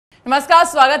नमस्कार,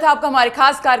 स्वागत है आपका हमारे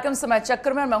खास कार्यक्रम समय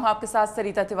चक्र में और मैं हूं आपके साथ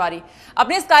सरिता तिवारी।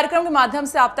 अपने इस कार्यक्रम के माध्यम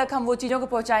से आप तक हम वो चीज़ों को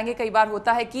पहुंचाएंगे। कई बार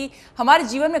होता है कि हमारे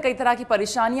जीवन में कई तरह की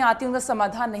परेशानियां आती हैं, उनका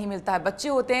समाधान नहीं मिलता है। बच्चे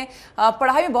होते हैं,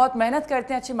 पढ़ाई में बहुत मेहनत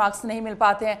करते हैं, अच्छे मार्क्स नहीं मिल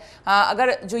पाते हैं।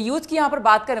 अगर जो यूथ की यहाँ पर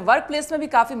बात करें, वर्क प्लेस में भी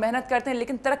काफ़ी मेहनत करते हैं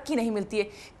लेकिन तरक्की नहीं मिलती है।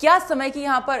 क्या समय की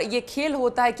यहाँ पर ये खेल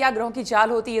होता है, क्या ग्रहों की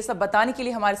चाल होती है, ये सब बताने के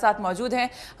लिए हमारे साथ मौजूद हैं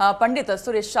पंडित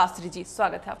सुरेश शास्त्री जी।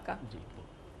 स्वागत है आपका।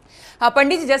 हाँ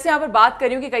पंडित जी, जैसे यहाँ पर बात कर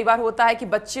रही हूँ कि कई बार होता है कि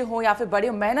बच्चे हों या फिर बड़े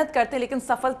हो, मेहनत करते हैं लेकिन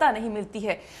सफलता नहीं मिलती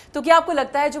है, तो क्या आपको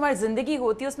लगता है जो हमारी जिंदगी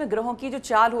होती है उसमें ग्रहों की जो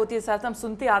चाल होती है, साथ हम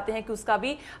सुनते आते हैं कि उसका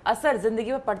भी असर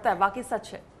जिंदगी में पड़ता है, वाकई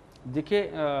सच है? देखिए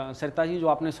सरिता जी, जो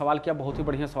आपने सवाल किया बहुत ही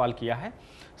बढ़िया सवाल किया है।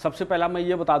 सबसे पहला मैं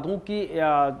ये बता दूं कि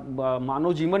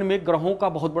मानव जीवन में ग्रहों का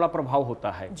बहुत बड़ा प्रभाव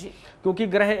होता है, क्योंकि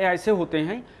ग्रह ऐसे होते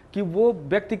हैं कि वो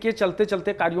व्यक्ति के चलते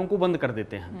चलते कार्यों को बंद कर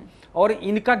देते हैं। और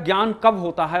इनका ज्ञान कब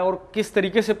होता है और किस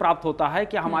तरीके से प्राप्त होता है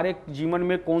कि हमारे जीवन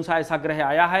में कौन सा ऐसा ग्रह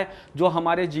आया है जो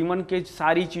हमारे जीवन के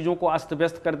सारी चीज़ों को अस्त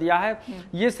व्यस्त कर दिया है।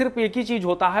 ये सिर्फ एक ही चीज़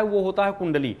होता है, वो होता है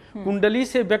कुंडली। कुंडली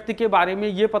से व्यक्ति के बारे में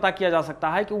ये पता किया जा सकता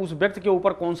है कि उस व्यक्ति के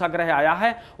ऊपर कौन सा ग्रह आया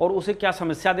है और उसे क्या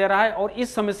समस्या दे रहा है और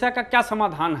इस समस्या का क्या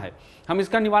समाधान है, हम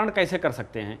इसका निवारण कैसे कर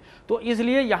सकते हैं। तो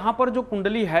इसलिए यहाँ पर जो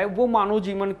कुंडली है वो मानव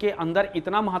जीवन के अंदर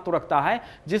इतना महत्व रखता है।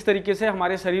 जिस तरीके से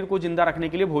हमारे शरीर को जिंदा रखने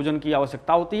के लिए भोजन की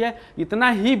आवश्यकता होती है, इतना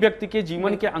ही व्यक्ति के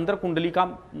जीवन के अंदर कुंडली का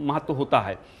महत्व होता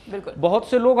है। बहुत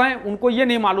से लोग हैं, उनको ये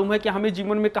नहीं मालूम है कि हमें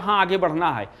जीवन में कहाँ आगे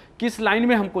बढ़ना है, किस लाइन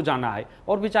में हमको जाना है,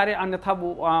 और बेचारे अन्यथा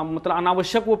मतलब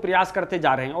अनावश्यक वो प्रयास करते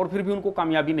जा रहे हैं और फिर भी उनको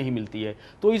कामयाबी नहीं मिलती है।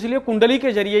 तो इसलिए कुंडली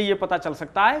के जरिए ये पता चल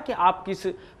सकता है कि आप किस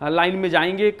लाइन में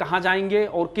जाएंगे, कहाँ जाएंगे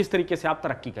और किस तरीके से आप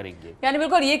तरक्की करेंगे। यानी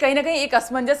बिल्कुल ये कहीं ना कहीं एक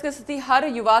असमंजस की स्थिति हर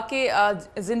युवा के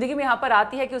जिंदगी में यहाँ पर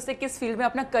आती है कि उसे किस फील्ड में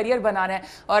अपना करियर बनाना है।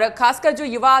 और खासकर जो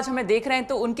युवा आज हमें देख रहे हैं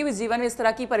तो उनके भी जीवन में इस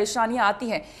तरह की परेशानियां आती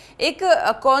हैं। एक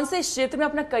कौन से क्षेत्र में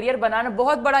अपना करियर बनाना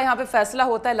बहुत बड़ा यहाँ पे फैसला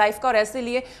होता है लाइफ का, और ऐसे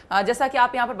लिए जैसा कि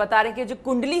आप यहाँ पर बता रहे हैं कि जो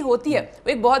कुंडली होती है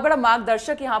वो एक बहुत बड़ा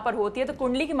मार्गदर्शक यहाँ पर होती है। तो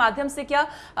कुंडली के माध्यम से क्या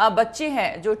बच्चे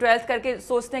हैं जो 12th करके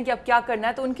सोचते हैं कि अब क्या करना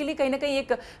है, तो उनके लिए कहीं ना कहीं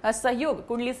एक सहयोग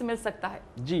कुंडली से मिल सकता है?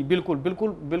 जी बिल्कुल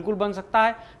बिल्कुल बिल्कुल बन सकता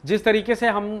है। जिस तरीके से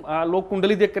हम लोग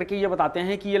कुंडली देख करके ये बताते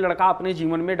हैं कि ये लड़का अपने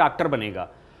जीवन में डॉक्टर बनेगा,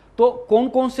 तो कौन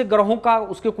कौन से ग्रहों का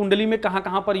उसके कुंडली में कहाँ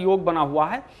कहाँ पर योग बना हुआ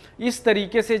है, इस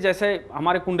तरीके से जैसे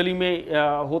हमारे कुंडली में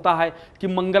होता है कि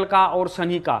मंगल का और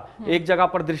शनि का एक जगह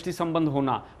पर दृष्टि संबंध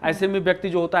होना, ऐसे में व्यक्ति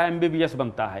जो होता है एमबीबीएस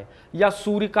बनता है। या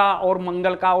सूर्य का और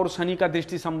मंगल का और शनि का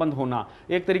दृष्टि संबंध होना,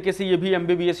 एक तरीके से ये भी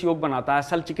एमबीबीएस योग बनाता है,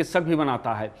 शल्य चिकित्सक भी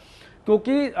बनाता है।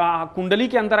 क्योंकि कुंडली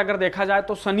के अंदर अगर देखा जाए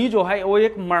तो शनि जो है वो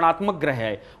एक मरणात्मक ग्रह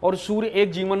है और सूर्य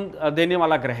एक जीवन देने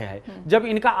वाला ग्रह है। जब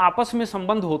इनका आपस में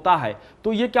संबंध होता है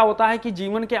तो ये क्या होता है कि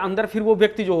जीवन के अंदर फिर वो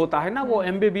व्यक्ति जो होता है ना, वो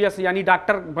एमबीबीएस यानी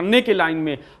डॉक्टर बनने के लाइन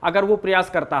में अगर वो प्रयास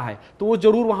करता है तो वो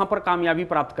जरूर वहां पर कामयाबी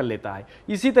प्राप्त कर लेता है।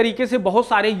 इसी तरीके से बहुत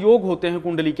सारे योग होते हैं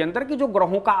कुंडली के अंदर कि जो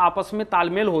ग्रहों का आपस में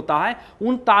तालमेल होता है,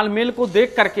 उन तालमेल को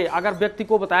देख करके अगर व्यक्ति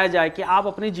को बताया जाए कि आप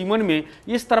अपने जीवन में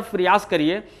इस तरफ प्रयास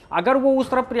करिए, अगर वो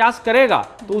उस तरफ प्रयास करेगा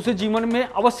तो उसे जीवन में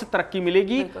अवश्य तरक्की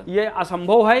मिलेगी। ये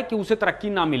असंभव है कि उसे तरक्की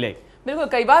ना मिले। बिल्कुल,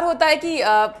 कई बार होता है कि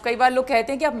कई बार लोग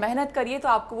कहते हैं कि आप मेहनत करिए तो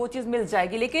आपको वो चीज़ मिल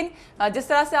जाएगी, लेकिन जिस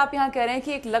तरह से आप यहाँ कह रहे हैं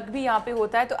कि एक लक भी यहाँ पे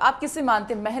होता है, तो आप किससे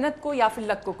मानते हैं, मेहनत को या फिर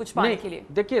लक को कुछ पाने के लिए?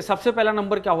 देखिए, सबसे पहला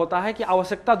नंबर क्या होता है कि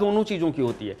आवश्यकता दोनों चीज़ों की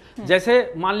होती है।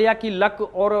 जैसे मान लिया कि लक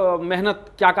और मेहनत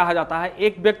क्या कहा जाता है,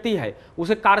 एक व्यक्ति है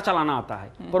उसे कार चलाना आता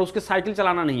है पर उसके साइकिल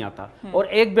चलाना नहीं आता, और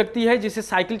एक व्यक्ति है जिसे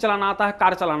साइकिल चलाना आता है,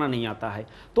 कार चलाना नहीं आता है।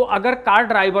 तो अगर कार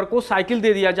ड्राइवर को साइकिल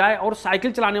दे दिया जाए और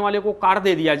साइकिल चलाने वाले को कार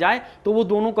दे दिया जाए तो वो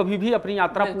दोनों कभी भी अपनी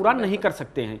यात्रा पूरा नहीं कर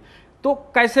सकते हैं। तो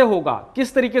कैसे होगा,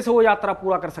 किस तरीके से वो यात्रा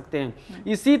पूरा कर सकते हैं?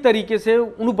 इसी तरीके से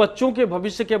उन बच्चों के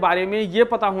भविष्य के बारे में ये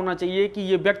पता होना चाहिए कि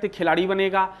ये व्यक्ति खिलाड़ी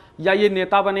बनेगा या ये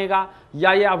नेता बनेगा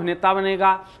या ये अभिनेता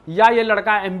बनेगा या ये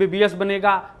लड़का एमबीबीएस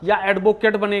बनेगा या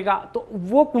एडवोकेट बनेगा। तो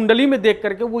वो कुंडली में देख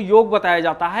करके वो योग बताया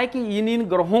जाता है कि इन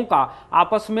ग्रहों का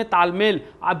आपस में तालमेल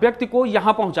व्यक्ति को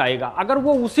यहाँ पहुँचाएगा। अगर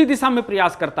वो उसी दिशा में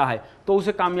प्रयास करता है तो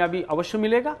उसे कामयाबी अवश्य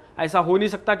मिलेगा। ऐसा हो नहीं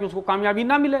सकता कि उसको कामयाबी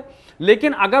ना मिले।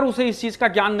 लेकिन अगर उसे इस चीज़ का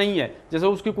ज्ञान नहीं है, जैसे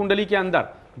उसकी कुंडली के अंदर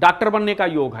डॉक्टर बनने का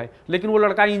योग है लेकिन वो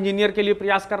लड़का इंजीनियर के लिए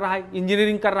प्रयास कर रहा है,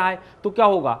 इंजीनियरिंग कर रहा है, तो क्या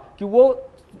होगा कि वो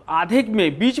आधे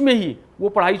में बीच में ही वो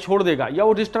पढ़ाई छोड़ देगा या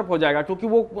वो डिस्टर्ब हो जाएगा, क्योंकि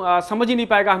वो समझ ही नहीं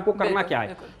पाएगा हमको करना क्या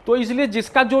है। तो इसलिए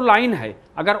जिसका जो लाइन है,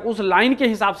 अगर उस लाइन के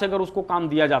हिसाब से अगर उसको काम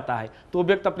दिया जाता है तो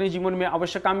व्यक्ति अपने जीवन में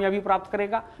अवश्य कामयाबी प्राप्त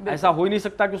करेगा। ऐसा हो ही नहीं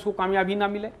सकता कि उसको कामयाबी ना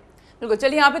मिले। बिल्कुल,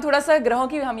 चलिए यहाँ पे थोड़ा सा ग्रहों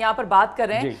की हम यहाँ पर बात कर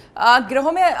रहे हैं।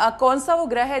 ग्रहों में कौन सा वो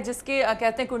ग्रह है जिसके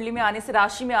कहते हैं कुंडली में आने से,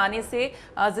 राशि में आने से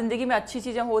जिंदगी में अच्छी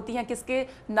चीजें होती हैं, किसके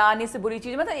ना आने से बुरी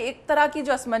चीजें, मतलब एक तरह की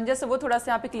जो असमंजस है वो थोड़ा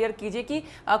सा यहाँ पे क्लियर कीजिए कि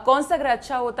कौन सा ग्रह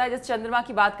अच्छा होता है। जैसे चंद्रमा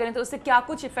की बात करें तो उससे क्या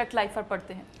कुछ इफेक्ट लाइफ पर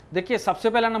पड़ते हैं? देखिए, सबसे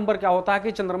पहला नंबर क्या होता है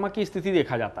कि चंद्रमा की स्थिति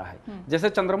देखा जाता है। जैसे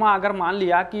चंद्रमा अगर मान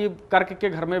लिया कि कर्क के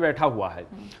घर में बैठा हुआ है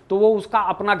तो वो उसका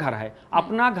अपना घर है।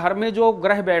 अपना घर में जो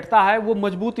ग्रह बैठता है वो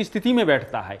मजबूत स्थिति में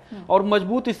बैठता है, और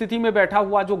मजबूत स्थिति में बैठा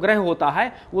हुआ जो ग्रह होता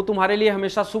है वो तुम्हारे लिए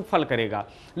हमेशा शुभ फल करेगा।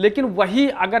 लेकिन वही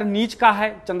अगर नीच का है,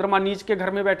 चंद्रमा नीच के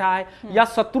घर में बैठा है या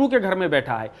शत्रु के घर में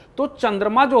बैठा है, तो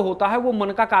चंद्रमा जो होता है वो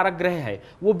मन का कारक ग्रह है।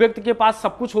 वो व्यक्ति के पास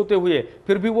सब कुछ होते हुए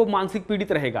फिर भी वो मानसिक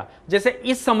पीड़ित रहेगा। जैसे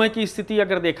इस समय की स्थिति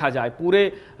अगर देखा जाए, पूरे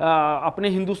अपने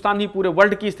हिंदुस्तान ही पूरे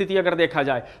वर्ल्ड की स्थिति अगर देखा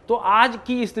जाए, तो आज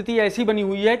की स्थिति ऐसी बनी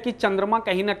हुई है कि चंद्रमा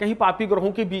कहीं ना कहीं पापी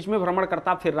ग्रहों के बीच में भ्रमण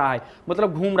करता फिर रहा है,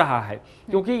 मतलब घूम रहा है।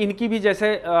 क्योंकि इनकी भी जैसे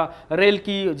रेल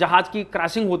की, जहाज की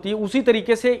क्रॉसिंग होती है, उसी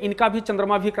तरीके से इनका भी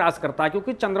चंद्रमा भी क्रॉस करता है।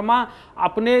 क्योंकि चंद्रमा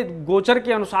अपने गोचर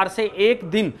के अनुसार से एक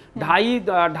दिन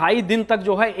ढाई दिन तक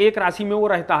जो है एक राशि में वो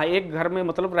रहता है, एक घर में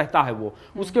मतलब रहता है वो।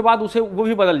 उसके बाद उसे वो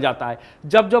भी बदल जाता है।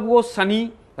 जब जब वो शनि,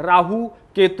 राहु,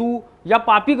 केतु या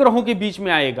पापी ग्रहों के बीच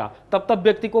में आएगा तब तब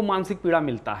व्यक्ति को मानसिक पीड़ा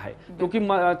मिलता है। क्योंकि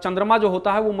चंद्रमा जो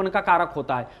होता है वो मन का कारक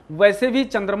होता है। वैसे भी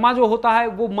चंद्रमा जो होता है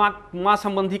वो माँ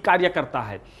संबंधी कार्य करता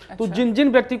है। अच्छा। तो जिन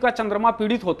जिन व्यक्ति का चंद्रमा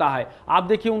पीड़ित होता है, आप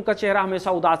देखिए उनका चेहरा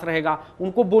हमेशा उदास रहेगा,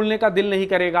 उनको बोलने का दिल नहीं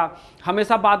करेगा,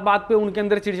 हमेशा बात बात पे उनके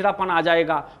अंदर चिड़चिड़ापन आ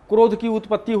जाएगा, क्रोध की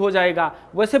उत्पत्ति हो जाएगा।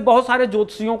 वैसे बहुत सारे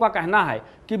ज्योतिषियों का कहना है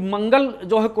कि मंगल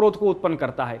जो है क्रोध को उत्पन्न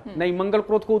करता है। नहीं, मंगल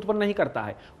क्रोध को उत्पन्न नहीं करता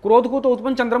है, क्रोध को तो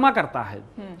उत्पन्न चंद्रमा करता है।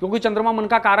 क्योंकि चंद्रमा मन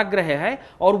का कारक ग्रह है,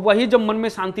 और वही जब मन में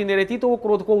शांति नहीं रहती तो वो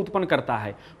क्रोध को उत्पन्न करता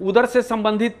है। उदर से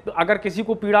संबंधित अगर किसी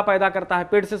को पीड़ा पैदा करता है,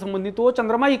 पेट से संबंधित, तो वो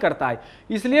चंद्रमा ही करता है।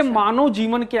 इसलिए मानव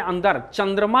जीवन के अंदर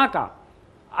चंद्रमा का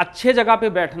अच्छे जगह पे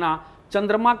बैठना,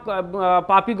 चंद्रमा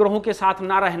पापी ग्रहों के साथ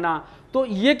ना रहना, तो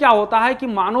ये क्या होता है कि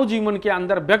मानव जीवन के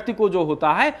अंदर व्यक्ति को जो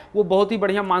होता है वो बहुत ही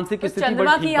बढ़िया मानसिक स्थिति।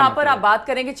 चंद्रमा की यहाँ पर आप बात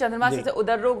करेंगे, चंद्रमा से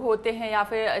उदर रोग होते हैं या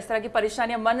फिर इस तरह की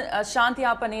परेशानियां, मन शांत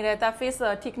यहाँ पर नहीं रहता, फेस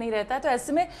ठीक नहीं रहता है, तो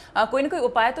ऐसे में कोई ना कोई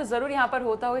उपाय तो जरूर यहाँ पर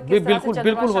होता होगा।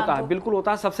 बिल्कुल होता है, बिल्कुल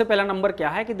होता है। सबसे पहला नंबर क्या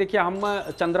है कि देखिए, हम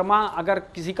चंद्रमा अगर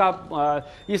किसी का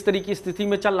इस तरह की स्थिति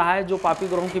में चल रहा है जो पापी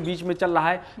ग्रहों के बीच में चल रहा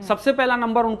है, सबसे पहला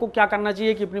नंबर उनको क्या करना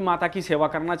चाहिए कि अपनी माता की सेवा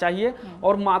करना चाहिए,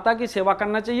 और माता की सेवा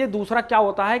करना चाहिए। दूसरा क्या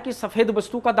होता है कि सफेद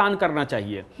वस्तु का दान करना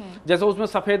चाहिए। जैसे उसमें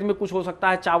सफेद में कुछ हो सकता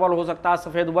है, चावल हो सकता है,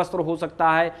 सफेद वस्त्र हो सकता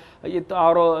है,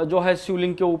 और जो है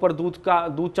शिवलिंग के ऊपर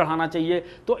दूध चढ़ाना चाहिए।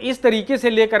 तो इस तरीके से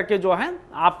लेकर के जो है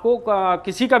आपको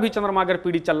किसी का भी चंद्रमा अगर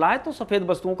पीड़ित चल रहा है तो सफेद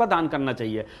वस्तुओं का दान करना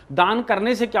चाहिए। दान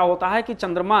करने से क्या होता है कि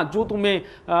चंद्रमा जो तुम्हें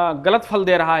गलत फल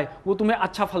दे रहा है वो तुम्हें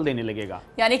अच्छा फल देने लगेगा।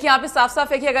 यानी कि यहाँ पे साफ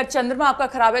साफ है कि अगर चंद्रमा आपका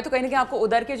खराब है तो कहीं ना कहीं आपको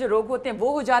उदर के जो रोग होते हैं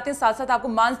वो हो जाते हैं, साथ साथ आपको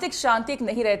मानसिक शांति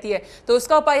नहीं रहती है। तो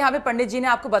उसका उपाय यहाँ पे पंडित जी ने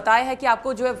आपको बताया है कि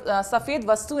आपको जो है सफेद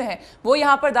वस्तुएं हैं वो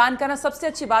यहाँ पर दान करना। सबसे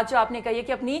अच्छी बात जो आपने कही है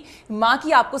कि अपनी माँ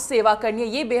की आपको सेवा करनी है,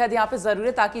 ये बेहद यहाँ पे जरूरी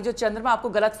है, ताकि जो चंद्रमा आपको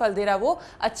गलत फल दे रहा है वो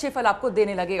अच्छे फल आपको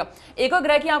देने लगेगा। एक और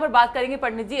ग्रह की यहाँ पर बात करेंगे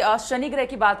पंडित जी, शनि ग्रह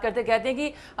की बात करते, कहते हैं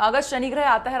कि अगर शनि ग्रह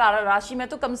आता है राशि में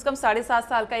तो कम से कम 7.5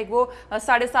 साल का एक वो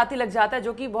 7.5 ही लग जाता है,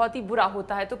 जो कि बहुत ही बुरा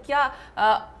होता है। तो क्या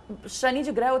शनि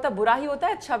जो ग्रह होता है बुरा ही होता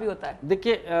है, अच्छा भी होता है?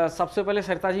 देखिए, सबसे पहले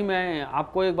सरिता जी मैं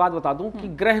आपको एक बात बता दूं कि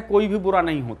ग्रह कोई भी बुरा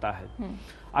नहीं होता है।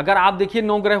 अगर आप देखिए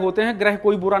 9 ग्रह होते हैं, ग्रह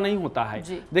कोई बुरा नहीं होता है।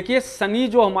 देखिए, शनि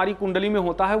जो हमारी कुंडली में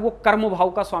होता है वो कर्म भाव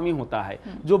का स्वामी होता है।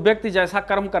 जो व्यक्ति जैसा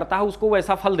कर्म करता है उसको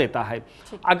वैसा फल देता है।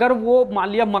 अगर वो मान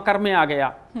लिया मकर में आ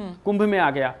गया, कुंभ में आ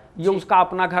गया, ये उसका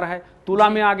अपना घर है। तुला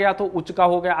में आ गया तो उच्च का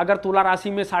हो गया। अगर तुला राशि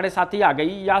में 7.5 आ गई,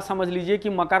 या समझ लीजिए कि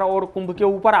मकर और कुंभ के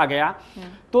ऊपर आ गया,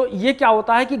 तो ये क्या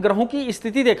होता है कि ग्रहों की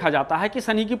स्थिति देखा जाता है कि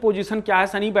शनि की पोजीशन क्या है,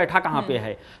 शनि बैठा कहाँ पे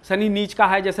है। शनि नीच का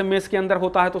है, जैसे मेष के अंदर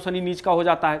होता है तो शनि नीच का हो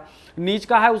जाता है, नीच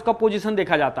का है उसका पोजीशन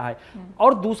देखा जाता है।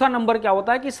 और दूसरा नंबर क्या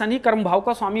होता है कि शनि कर्म भाव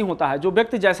का स्वामी होता है। जो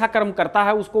व्यक्ति जैसा कर्म करता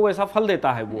है उसको वैसा फल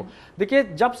देता है वो। देखिए,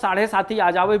 जब 7.5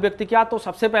 आ जावे व्यक्ति क्या, तो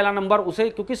सबसे पहला नंबर उसे,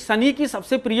 क्योंकि शनि की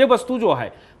सबसे प्रिय वस्तु जो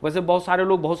है, वैसे बहुत सारे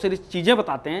लोग बहुत सारी चीजें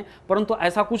बताते हैं परंतु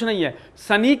ऐसा कुछ नहीं है।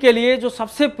 शनि के लिए जो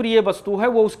सबसे प्रिय वस्तु है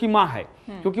वो उसकी माँ है,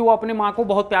 क्योंकि वो अपने माँ को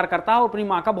बहुत प्यार करता है और अपनी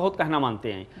माँ का बहुत कहना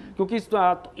मानते हैं। क्योंकि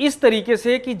इस तरीके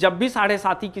से कि जब भी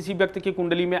 7.5 किसी व्यक्ति की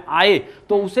कुंडली में आए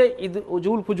तो उसे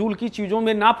उजूल फजूल की चीजों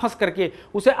में ना फंस करके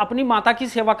उसे अपनी माता की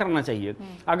सेवा करना चाहिए।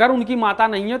 अगर उनकी माता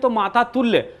नहीं है तो माता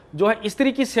तुल्य जो है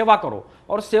स्त्री की सेवा करो,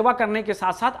 और सेवा करने के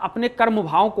साथ साथ अपने कर्म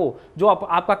भाव को, जो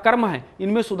आपका कर्म है,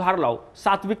 इनमें सुधार लाओ,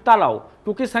 सात्विकता लाओ।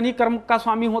 क्योंकि शनि कर्म का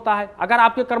स्वामी होता है। अगर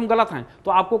आपके कर्म गलत हैं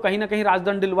तो आपको कहीं ना कहीं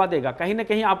राजदंड दिलवा देगा, कहीं ना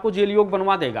कहीं आपको जेल योग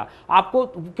बनवा देगा आपको,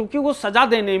 क्योंकि वो सजा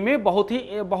देने में बहुत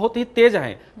ही तेज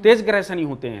है, तेज ग्रह शनि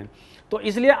होते हैं। तो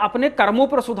इसलिए अपने कर्मों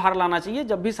पर सुधार लाना चाहिए।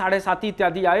 जब भी 7.5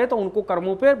 इत्यादि आए तो उनको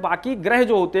कर्मों पर, बाकी ग्रह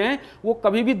जो होते हैं वो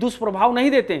कभी भी दुष्प्रभाव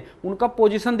नहीं देते। उनका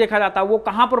पोजीशन देखा जाता है, वो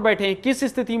कहां पर बैठे हैं, किस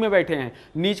स्थिति में बैठे हैं,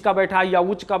 नीच का बैठा है या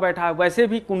उच्च का बैठा है। वैसे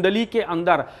भी कुंडली के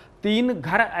अंदर 3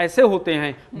 घर ऐसे होते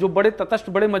हैं जो बड़े तटस्थ,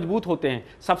 बड़े मजबूत होते हैं।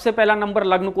 सबसे पहला नंबर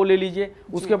लग्न को ले लीजिए,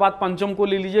 उसके बाद पंचम को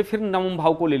ले लीजिए, फिर नवम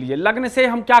भाव को ले लीजिए। लग्न से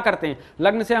हम क्या करते हैं?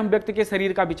 लग्न से हम व्यक्ति के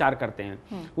शरीर का विचार करते हैं,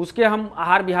 उसके हम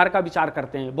आहार विहार का विचार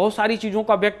करते हैं, बहुत सारी चीजों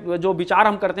का जो विचार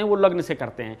हम करते हैं वो लग्न से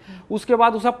करते हैं। उसके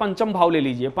बाद उसका पंचम भाव ले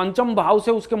लीजिए, पंचम भाव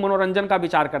से उसके मनोरंजन का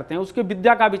विचार करते हैं, उसके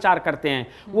विद्या का विचार करते हैं,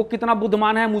 वो कितना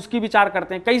बुद्धिमान है हम उसकी विचार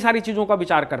करते हैं, कई सारी चीजों का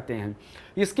विचार करते हैं।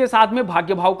 इसके साथ में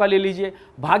भाग्य भाव का ले लीजिए,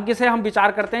 भाग्य से हम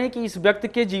विचार करते हैं कि इस व्यक्ति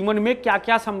के जीवन में क्या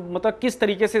क्या मतलब किस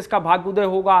तरीके से इसका भाग्य उदय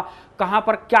होगा, कहां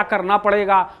पर क्या करना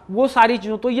पड़ेगा, वो सारी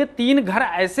चीजों। तो ये 3 घर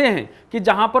ऐसे हैं कि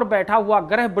जहां पर बैठा हुआ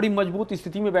ग्रह बड़ी मजबूत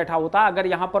स्थिति में बैठा होता है। अगर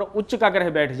यहां पर उच्च का ग्रह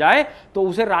बैठ जाए तो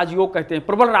उसे राजयोग कहते हैं,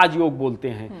 प्रबल राजयोग बोलते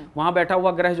हैं। वहां बैठा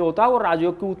हुआ ग्रह जो होता है वो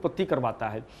राजयोग की उत्पत्ति करवाता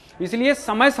है। इसलिए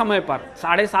समय समय पर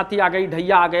 7.5 आ गई,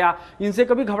 ढैया आ गया, इनसे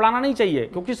कभी घबराना नहीं चाहिए,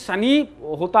 क्योंकि शनि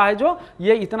होता है जो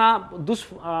ये इतना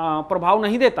दुष्प्रभाव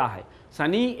नहीं देता है।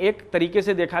 शनि एक तरीके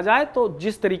से देखा जाए तो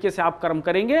जिस तरीके से आप कर्म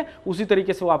करेंगे उसी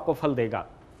तरीके से वो आपको फल देगा।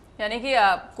 यानी कि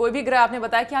कोई भी ग्रह आपने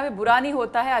बताया कि यहाँ पे बुरा नहीं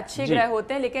होता है, अच्छे ग्रह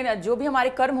होते हैं, लेकिन जो भी हमारे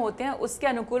कर्म होते हैं उसके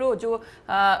अनुकूल जो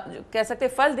कह सकते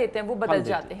हैं फल देते हैं वो बदल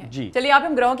जाते हैं। चलिए यहाँ पे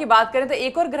हम ग्रहों की बात करें तो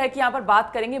एक और ग्रह की यहाँ पर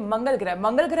बात करेंगे, मंगल ग्रह।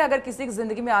 मंगल ग्रह अगर किसी की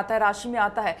जिंदगी में आता है, राशि में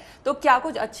आता है, तो क्या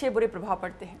कुछ अच्छे बुरे प्रभाव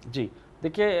पड़ते हैं? जी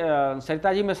देखिए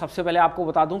सरिता जी, मैं सबसे पहले आपको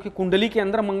बता दूं कि कुंडली के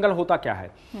अंदर मंगल होता क्या है।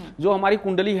 जो हमारी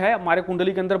कुंडली है, हमारे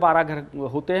कुंडली के अंदर 12 ग्रह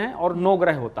होते हैं और 9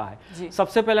 ग्रह होता है।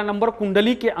 सबसे पहला नंबर,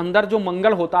 कुंडली के अंदर जो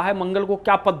मंगल होता है, मंगल को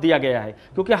क्या पद दिया गया है?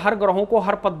 क्योंकि हर ग्रहों को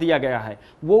हर पद दिया गया है,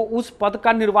 वो उस पद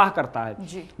का निर्वाह करता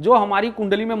है। जो हमारी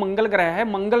कुंडली में मंगल ग्रह है,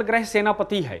 मंगल ग्रह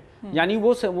सेनापति है, यानी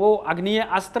वो अग्निय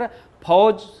अस्त्र,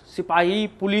 फौज, सिपाही,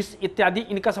 पुलिस इत्यादि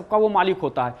इनका सबका वो मालिक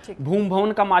होता है। भूमि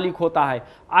भवन का मालिक होता है,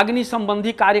 अग्नि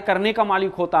संबंधी कार्य करने का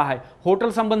मालिक होता है,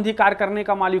 होटल संबंधी कार्य करने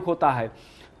का मालिक होता है,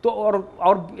 तो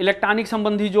और इलेक्ट्रॉनिक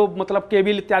संबंधी जो मतलब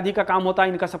केबल इत्यादि का काम होता है,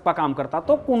 इनका सबका काम करता है।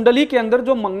 तो कुंडली के अंदर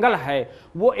जो मंगल है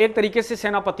वो एक तरीके से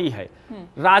सेनापति है।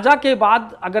 राजा के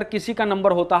बाद अगर किसी का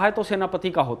नंबर होता है तो सेनापति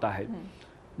का होता है,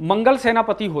 मंगल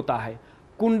सेनापति होता है।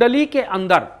 कुंडली के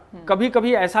अंदर कभी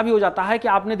कभी ऐसा भी हो जाता है कि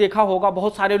आपने देखा होगा,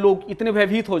 बहुत सारे लोग इतने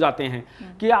भयभीत हो जाते हैं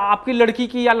कि आपकी लड़की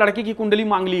की या लड़के की कुंडली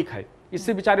मांगलिक है,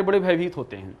 इससे बेचारे बड़े भयभीत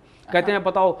होते हैं। कहते हैं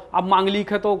बताओ अब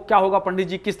मांगलिक है तो क्या होगा पंडित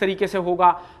जी, किस तरीके से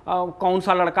होगा, कौन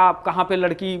सा लड़का, कहाँ पे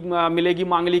लड़की मिलेगी,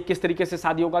 मांगलिक किस तरीके से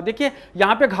शादी होगा। देखिए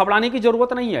यहाँ पे घबराने की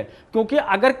जरूरत नहीं है, क्योंकि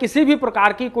अगर किसी भी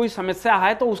प्रकार की कोई समस्या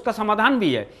है तो उसका समाधान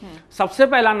भी है। सबसे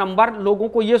पहला नंबर लोगों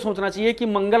को यह सोचना चाहिए कि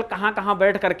मंगल कहाँ कहाँ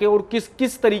बैठ करके और किस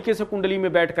किस तरीके से कुंडली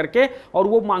में बैठ करके और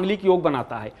वो मांगलिक योग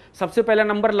बनाता है। सबसे पहला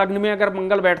नंबर, लग्न में अगर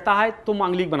मंगल बैठता है तो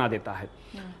मांगलिक बना देता है।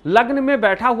 लग्न में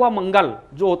बैठा हुआ मंगल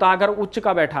जो होता है, अगर उच्च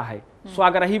का बैठा है,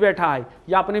 स्वाग्रही बैठा है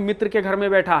या अपने मित्र के घर में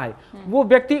बैठा है, वो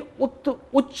व्यक्ति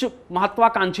उच्च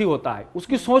महत्वाकांक्षी होता है,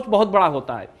 उसकी सोच बहुत बड़ा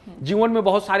होता है, जीवन में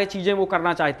बहुत सारी चीजें वो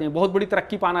करना चाहते हैं, बहुत बड़ी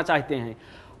तरक्की पाना चाहते हैं।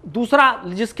 दूसरा,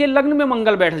 जिसके लग्न में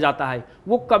मंगल बैठ जाता है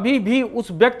वो कभी भी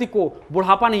उस व्यक्ति को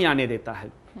बुढ़ापा नहीं आने देता है,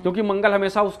 क्योंकि मंगल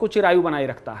हमेशा उसको चिरायु बनाए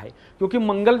रखता है। क्योंकि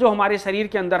मंगल जो हमारे शरीर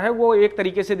के अंदर है वो एक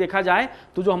तरीके से देखा जाए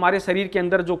तो जो हमारे शरीर के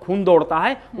अंदर जो खून दौड़ता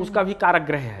है उसका भी कारक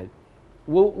ग्रह है,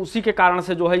 वो उसी के कारण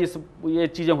से जो है ये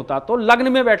चीजें होता है। तो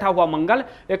लग्न में बैठा हुआ मंगल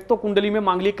एक तो कुंडली में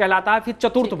मांगलिक कहलाता है। फिर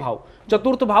चतुर्थ भाव,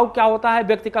 चतुर्थ भाव क्या होता है?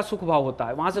 व्यक्ति का सुख भाव होता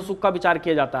है, वहां से सुख का विचार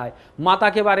किया जाता है, माता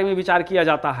के बारे में विचार किया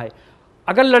जाता है।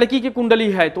 अगर लड़की की कुंडली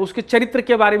है तो उसके चरित्र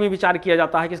के बारे में विचार किया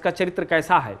जाता है कि इसका चरित्र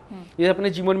कैसा है, ये अपने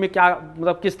जीवन में क्या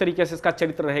मतलब किस तरीके से इसका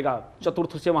चरित्र रहेगा,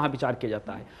 चतुर्थ से वहां विचार किया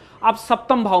जाता है। अब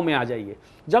सप्तम भाव में आ जाइए।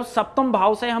 जब सप्तम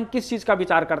भाव से हम किस चीज का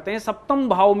विचार करते हैं? सप्तम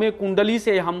भाव में कुंडली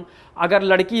से हम अगर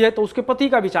लड़की है तो उसके पति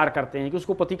का विचार करते हैं कि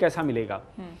उसको पति कैसा मिलेगा।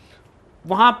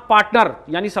 वहां पार्टनर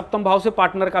यानी सप्तम भाव से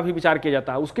पार्टनर का भी विचार किया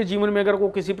जाता है। उसके जीवन में अगर वो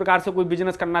किसी प्रकार से कोई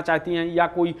बिजनेस करना चाहती हैं या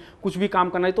कोई कुछ भी काम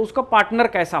करना है तो उसका पार्टनर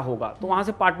कैसा होगा, तो वहां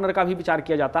से पार्टनर का भी विचार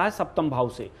किया जाता है सप्तम भाव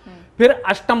से। फिर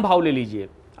अष्टम भाव ले लीजिए।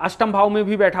 अष्टम भाव में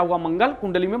भी बैठा हुआ मंगल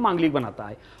कुंडली में मांगलिक बनाता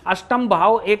है। अष्टम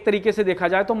भाव एक तरीके से देखा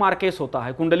जाए तो मार्केश होता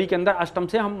है। कुंडली के अंदर अष्टम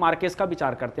से हम मार्केश का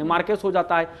विचार करते हैं, मार्केश हो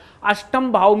जाता है।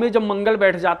 अष्टम भाव में जब मंगल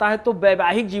बैठ जाता है तो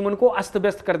वैवाहिक जीवन को अस्त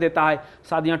व्यस्त कर देता है,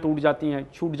 शादियां टूट जाती हैं,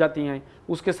 छूट जाती हैं।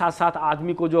 उसके साथ साथ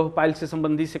आदमी को जो पाइल से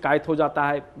संबंधी शिकायत हो जाता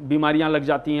है, बीमारियां लग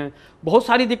जाती हैं, बहुत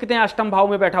सारी दिक्कतें अष्टम भाव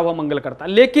में बैठा हुआ मंगल करता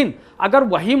है। लेकिन अगर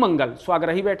वही मंगल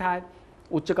स्वाग्रही बैठा है,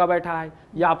 उच्च का बैठा है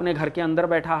या अपने घर के अंदर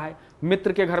बैठा है,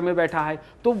 मित्र के घर में बैठा है,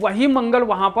 तो वही मंगल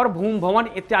वहां पर भूमि भवन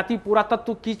इत्यादि पूरा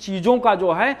तत्व की चीजों का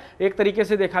जो है एक तरीके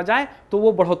से देखा जाए तो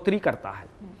वो बढ़ोतरी करता है।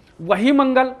 वही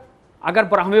मंगल अगर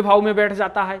ब्राह्मणे भाव में बैठ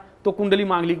जाता है तो कुंडली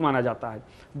मांगलिक माना जाता है।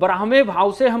 ब्राह्मणे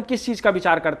भाव से हम किस चीज का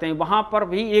विचार करते हैं, वहां पर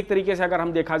भी एक तरीके से अगर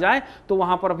हम देखा जाए तो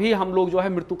वहां पर भी हम लोग जो है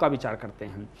मृत्यु का विचार करते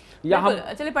हैं। या हम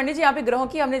चलिए पंडित जी, यहाँ पे ग्रहों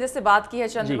की हमने जैसे बात की है,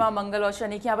 चंद्रमा, मंगल और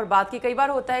शनि की यहाँ पर बात की। कई बार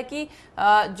होता है कि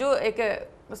जो एक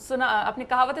सुना अपनी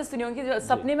कहावतें सुनी होंगी, जो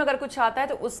सपने में अगर कुछ आता है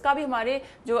तो उसका भी हमारे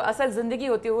जो असल जिंदगी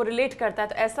होती है वो रिलेट करता है,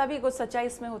 तो ऐसा भी कुछ सच्चाई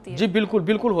इसमें होती है? जी बिल्कुल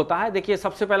बिल्कुल होता है। देखिए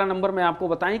सबसे पहला नंबर मैं आपको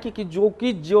बताएं कि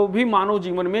जो भी मानव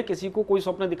जीवन में किसी को कोई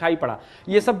स्वप्न दिखाई पड़ा,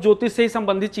 ये सब ज्योतिष से ही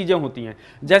संबंधित चीजें होती हैं।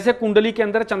 जैसे कुंडली के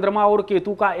अंदर चंद्रमा और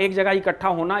केतु का एक जगह इकट्ठा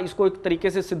होना, इसको एक तरीके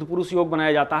से सिद्ध पुरुष योग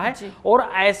बनाया जाता है। और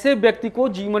ऐसे व्यक्ति को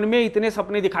जीवन में इतने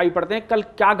सपने दिखाई पड़ते हैं, कल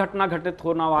क्या घटना घटित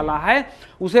होने वाला है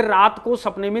उसे रात को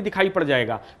सपने में दिखाई पड़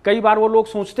जाएगा। कई बार वो लोग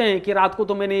सोचते हैं कि रात को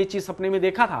तो मैंने ये चीज सपने में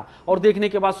देखा था, और देखने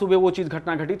के बाद सुबह वो चीज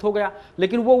घटना घटित हो गया,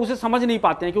 लेकिन वो उसे समझ नहीं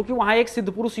पाते हैं क्योंकि वहां एक सिद्ध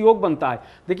पुरुष योग बनता है।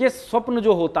 देखिए स्वप्न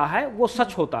जो होता है वो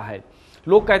सच होता है।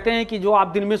 लोग कहते हैं कि जो आप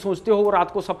दिन में सोचते हो वो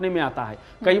रात को सपने में आता है।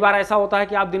 कई बार ऐसा होता है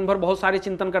कि आप दिन भर बहुत सारे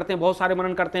चिंतन करते हैं, बहुत सारे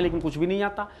मनन करते हैं, लेकिन कुछ भी नहीं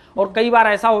आता। और कई बार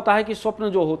ऐसा होता है कि स्वप्न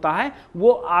जो होता है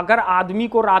वो अगर आदमी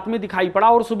को रात में दिखाई पड़ा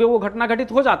और सुबह वो घटना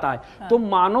घटित हो जाता है। तो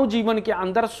मानव जीवन के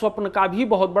अंदर स्वप्न का भी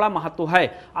बहुत बड़ा महत्व है।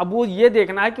 अब वो ये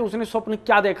देखना है कि उसने स्वप्न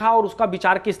क्या देखा और उसका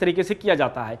विचार किस तरीके से किया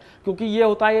जाता है, क्योंकि ये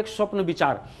होता है एक स्वप्न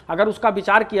विचार। अगर उसका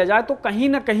विचार किया जाए तो कहीं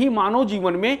ना कहीं मानव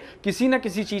जीवन में किसी न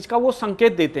किसी चीज का वो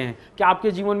संकेत देते हैं कि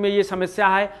आपके जीवन में ये समस्या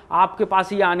है, आपके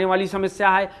पास ये आने वाली समस्या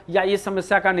है, या ये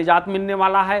समस्या का निजात मिलने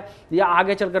वाला है, या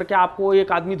आगे चल करके आपको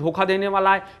एक आदमी धोखा देने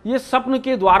वाला है। ये स्वप्न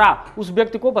के द्वारा उस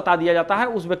व्यक्ति को बता दिया जाता है,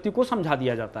 उस व्यक्ति को समझा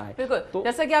दिया जाता है। बिल्कुल, तो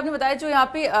जैसा कि आपने बताया जो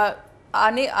यहाँ पे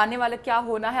आने वाला क्या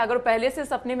होना है, अगर पहले से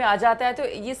सपने में आ जाता है तो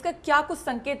इसका क्या कुछ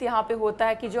संकेत यहाँ पे होता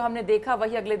है कि जो हमने देखा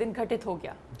वही अगले दिन घटित हो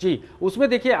गया? जी, उसमें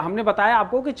देखिए हमने बताया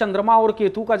आपको कि चंद्रमा और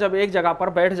केतु का जब एक जगह पर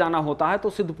बैठ जाना होता है तो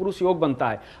सिद्ध पुरुष योग बनता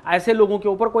है। ऐसे लोगों के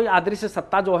ऊपर कोई अदृश्य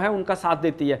सत्ता जो है उनका साथ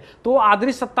देती है, तो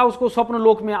अदृश्य सत्ता उसको स्वप्न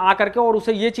लोक में आकर के और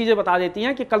उसे ये चीजें बता देती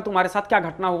हैं कि कल तुम्हारे साथ क्या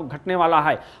घटने वाला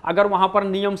है। अगर वहां पर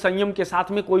नियम संयम के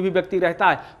साथ में कोई भी व्यक्ति रहता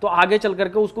है तो आगे चल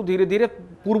करके उसको धीरे धीरे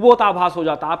पूर्वोत आभास हो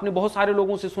जाता है। आपने बहुत सारे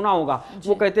लोगों से सुना होगा,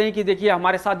 वो कहते हैं कि देखिए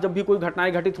हमारे साथ जब भी कोई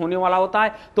घटनाएं घटित होने वाला होता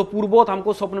है तो पूर्वोत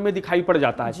हमको स्वप्न में दिखाई पड़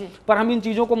जाता है, पर हम इन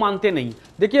चीजों को मानते नहीं।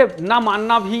 देखिए ना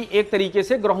मानना भी एक तरीके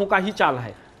से ग्रहों का ही चाल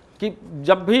है कि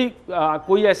जब भी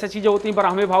कोई ऐसी चीजें होती हैं,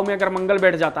 ब्राह्मणे भाव में अगर मंगल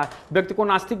बैठ जाता है व्यक्ति को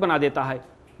नास्तिक बना देता है,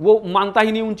 वो मानता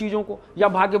ही नहीं उन चीजों को। या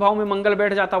भाग्य भाव में मंगल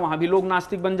बैठ जाता है, वहां भी लोग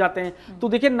नास्तिक बन जाते हैं। तो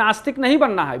देखिए नास्तिक नहीं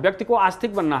बनना है, व्यक्ति को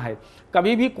आस्तिक बनना है।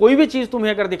 कभी भी कोई भी चीज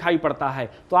तुम्हें अगर दिखाई पड़ता है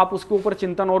तो आप उसके ऊपर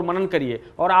चिंतन और मनन करिए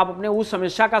और आप अपने उस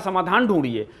समस्या का समाधान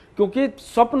ढूंढिए, क्योंकि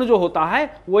स्वप्न जो होता है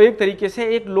वो एक तरीके से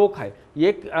एक लोक है,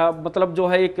 एक मतलब जो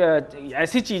है एक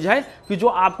ऐसी चीज है कि जो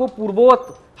आपको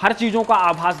पूर्ववत हर चीजों का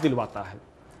आभास दिलवाता है।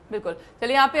 बिल्कुल,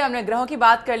 चलिए यहाँ पे हमने ग्रहों की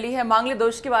बात कर ली है, मांगलिक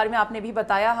दोष के बारे में आपने भी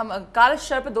बताया, हम काल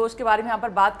सर्प दोष के बारे में यहाँ पर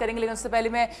बात करेंगे, लेकिन उससे पहले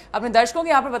मैं अपने दर्शकों को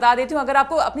यहाँ पर बता देती हूँ, अगर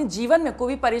आपको अपने जीवन में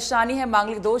कोई भी परेशानी है,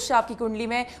 मांगलिक दोष है आपकी कुंडली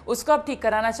में, उसको आप ठीक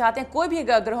कराना चाहते हैं, कोई भी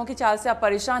ग्रहों की चाल से आप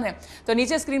परेशान हैं, तो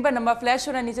नीचे स्क्रीन पर नंबर फ्लैश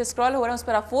हो रहा है, नीचे स्क्रॉल हो रहा है, उस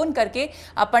पर आप फोन करके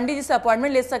आप पंडित जी से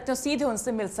अपॉइंटमेंट ले सकते हो, सीधे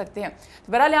उनसे मिल सकते हैं।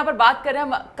 तो बहरहाल यहाँ पर बात कर रहे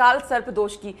हैं हम काल सर्प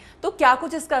दोष की, तो क्या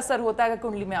कुछ इसका असर होता है अगर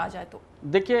कुंडली में आ जाए तो?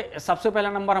 देखिए सबसे पहला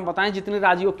नंबर हम बताएं, जितनी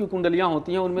राजयोग की कुंडलियां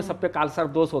होती हैं उनमें सब पे काल सर्प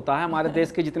दोष होता है। हमारे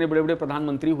देश के जितने बड़े बड़े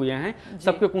प्रधानमंत्री हुए हैं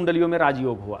सबके कुंडलियों में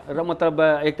राजयोग हुआ, मतलब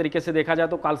एक तरीके से देखा जाए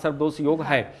तो काल सर्प दोष योग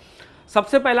है।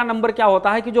 सबसे पहला नंबर क्या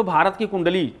होता है कि जो भारत की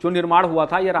कुंडली जो निर्माण हुआ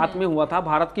था ये रात में हुआ था,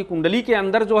 भारत की कुंडली के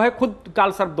अंदर जो है खुद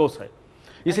काल सर्प दोष है।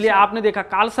 इसलिए आपने देखा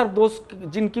काल सर्प दोष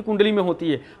जिनकी कुंडली में होती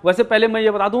है, वैसे पहले मैं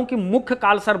ये बता दूं कि मुख्य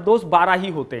काल सर्प दोष 12 ही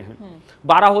होते हैं,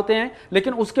 12 होते हैं,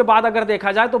 लेकिन उसके बाद अगर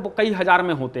देखा जाए तो कई हजार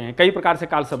में होते हैं, कई प्रकार से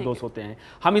काल सर्प दोष होते हैं।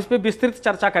 हम इस पे विस्तृत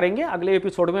चर्चा करेंगे अगले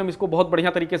एपिसोड में, हम इसको बहुत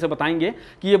बढ़िया तरीके से बताएंगे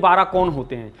कि ये 12 कौन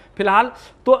होते हैं। फिलहाल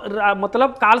तो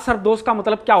मतलब काल सर्प दोष का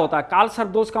मतलब क्या होता है? काल सर्प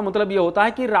दोष का मतलब ये होता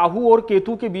है कि राहु और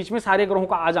केतु के बीच में सारे ग्रहों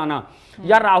का आ जाना,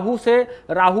 या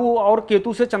राहु और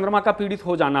केतु से चंद्रमा का पीड़ित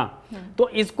हो जाना, तो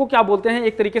इसको क्या बोलते हैं?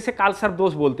 एक तरीके से काल सर्प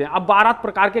दोष बोलते हैं। अब 12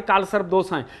 प्रकार के काल सर्प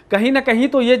दोष हैं, कहीं ना कहीं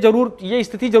तो ये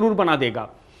स्थिति जरूर बना देगा,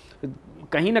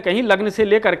 कहीं ना कहीं लग्न से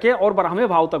लेकर के और ब्राह्मणे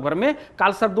भाव तक भर में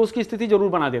काल सर्प दोष की स्थिति जरूर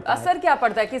बना देता है। असर क्या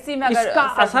पड़ता है किसी में? अगर इसका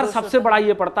असर सबसे बड़ा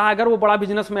ये पड़ता है, अगर वो बड़ा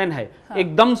बिजनेसमैन है,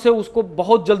 एकदम से उसको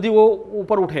बहुत जल्दी वो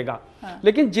ऊपर उठेगा,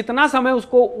 लेकिन जितना समय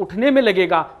उसको उठने में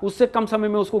लगेगा उससे कम समय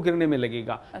में उसको गिरने में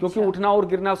लगेगा, क्योंकि उठना और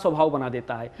गिरना स्वभाव बना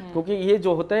देता है। क्योंकि ये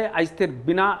जो होते हैं अस्थिर,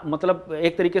 बिना मतलब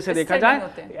एक तरीके से देखा जाए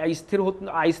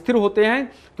अस्थिर होते हैं,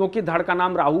 क्योंकि धड़ का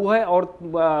नाम राहु है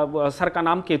और सर का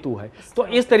नाम केतु है, तो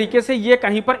इस तरीके से ये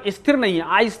कहीं पर स्थिर नहीं है,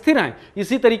 अस्थिर हैं,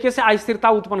 इसी तरीके से अस्थिरता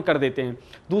उत्पन्न कर देते हैं।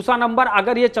 दूसरा नंबर,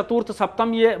 अगर ये चतुर्थ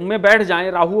सप्तम ये में बैठ जाए,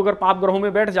 राहु अगर पाप ग्रहों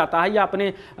में बैठ जाता है या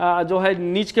अपने जो है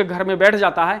नीच के घर में बैठ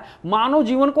जाता है, मानव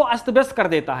जीवन को अस्त व्यस्त कर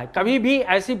देता है। कभी भी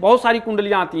ऐसी बहुत सारी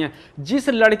कुंडलियां आती हैं, जिस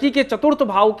लड़की के चतुर्थ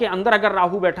भाव के अंदर अगर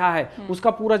राहु बैठा है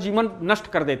उसका पूरा जीवन नष्ट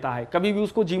कर देता है। कभी भी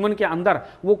उसको जीवन के अंदर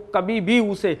वो कभी भी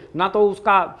उसे ना तो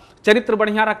उसका चरित्र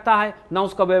बढ़िया रखता है, ना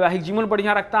उसका वैवाहिक जीवन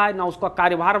बढ़िया रखता है, ना उसका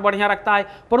कार्यभार बढ़िया रखता है,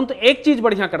 परंतु एक चीज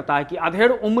बढ़िया करता है कि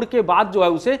अधेड़ उम्र के बाद जो है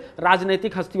उसे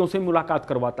राजनीतिक हस्तियों से मुलाकात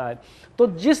करवाता है। तो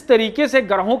जिस तरीके से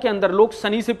ग्रहों के अंदर लोग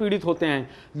शनि से पीड़ित होते हैं,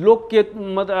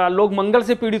 लोग मंगल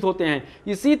से पीड़ित होते हैं,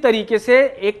 इसी तरीके से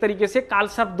एक तरीके से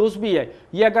कालसर्प दोष भी है।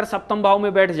 ये अगर सप्तम भाव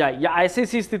में बैठ जाए या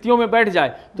ऐसी स्थितियों में बैठ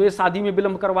जाए तो ये शादी में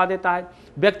विलंब करवा देता है,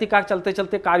 व्यक्ति का चलते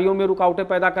चलते कार्यों में रुकावटें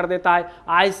पैदा कर देता है,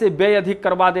 आय से व्यय अधिक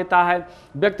करवा देता है,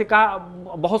 व्यक्ति का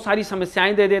बहुत सारी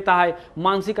समस्याएं दे देता है,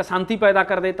 मानसिक अशांति पैदा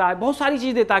कर देता है, बहुत सारी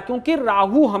चीज देता है। क्योंकि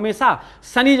राहु हमेशा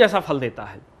शनि जैसा फल देता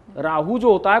है। राहु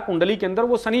जो होता है कुंडली के अंदर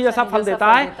वो शनि जैसा फल देता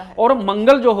है, और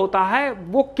मंगल जो होता है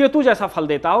वो केतु जैसा फल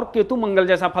देता है, और केतु मंगल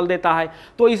जैसा फल देता है।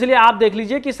 तो इसलिए आप देख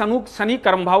लीजिए कि शनि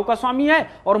कर्म भाव का स्वामी है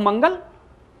और मंगल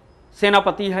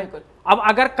सेनापति है। अब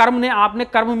अगर आपने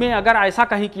कर्म में अगर ऐसा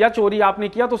कहीं किया, चोरी आपने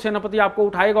किया, तो सेनापति आपको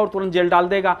उठाएगा और तुरंत जेल डाल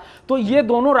देगा। तो ये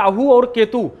दोनों राहु और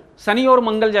केतु शनि और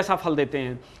मंगल जैसा फल देते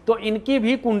हैं। तो इनकी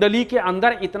भी कुंडली के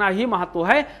अंदर इतना ही महत्व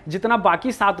है जितना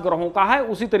बाकी 7 ग्रहों का है,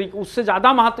 उसी तरीके उससे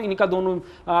ज्यादा महत्व इनका दोनों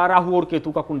राहु और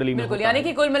केतु का कुंडली में होता है। यानी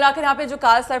कि कुल मिलाकर यहाँ पे जो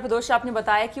काल सर्प दोष आपने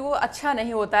बताया कि वो अच्छा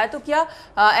नहीं होता है, तो क्या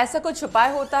ऐसा कुछ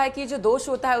उपाय होता है कि जो दोष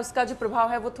होता है उसका जो प्रभाव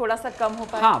है वो थोड़ा सा कम हो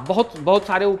पाए? हाँ, बहुत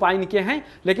सारे उपाय इनके हैं,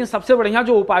 लेकिन सबसे बढ़िया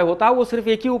जो उपाय होता है वो सिर्फ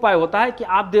एक ही उपाय होता है कि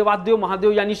आप देवादेव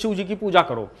महादेव यानी शिव जी की पूजा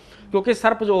करो। क्योंकि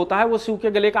सर्प जो होता है वो शिव के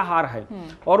गले का हार है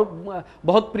और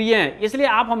बहुत प्रिय है, इसलिए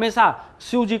आप हमेशा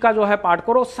शिव जी का जो है पाठ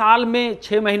करो। साल में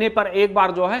 6 महीने पर एक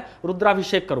बार जो है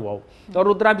रुद्राभिषेक करवाओ, और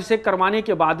रुद्राभिषेक करवाने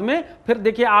के बाद में फिर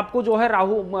देखिए आपको जो है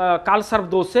राहु काल सर्प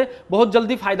दोष से बहुत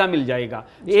जल्दी फायदा मिल जाएगा।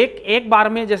 एक बार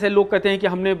में, जैसे लोग कहते हैं कि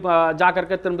हमने जा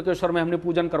करके त्र्यंबकेश्वर में हमने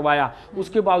पूजन करवाया,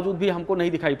 उसके बावजूद भी हमको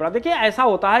नहीं दिखाई पड़ा। देखिए ऐसा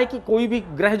होता है कि कोई भी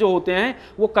ग्रह जो होते हैं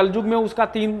वो कलयुग में उसका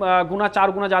 3 गुना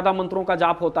 4 गुना ज्यादा मंत्रों का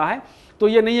जाप होता है। तो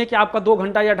ये नहीं है कि आपका 2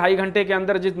 घंटा या 2.5 घंटे के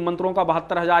अंदर जिस मंत्रों का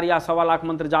 72,000 या 1.25 लाख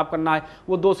मंत्र जाप करना है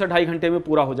वो 2 से 2.5 घंटे में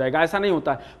पूरा हो जाएगा, ऐसा नहीं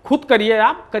होता है। खुद करिए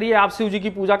आप शिव जी की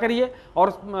पूजा करिए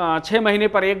और 6 महीने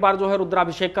पर एक बार जो है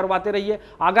रुद्राभिषेक करवाते रहिए।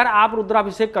 अगर आप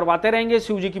रुद्राभिषेक करवाते रहेंगे,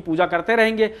 शिव जी की पूजा करते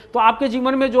रहेंगे, तो आपके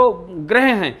जीवन में जो ग्रह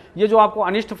हैं ये जो आपको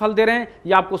अनिष्ट फल दे रहे हैं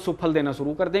ये आपको शुभ फल देना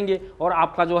शुरू कर देंगे, और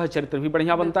आपका जो है चरित्र भी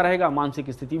बढ़िया बनता रहेगा, मानसिक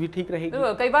स्थिति भी ठीक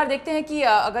रहेगी। कई बार देखते हैं कि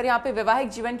अगर यहाँ पे वैवाहिक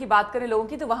जीवन की बात करें लोगों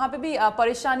की, तो वहां पे भी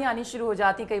परेशानियां आनी शुरू हो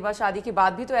जाती है कई बार शादी के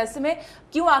बाद भी। तो ऐसे में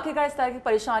क्यों आखिरकार इस तरह की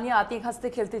परेशानियां आती हैं हंसते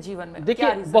खेलते जीवन में?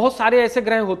 देखिए बहुत सारे ऐसे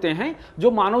ग्रह होते हैं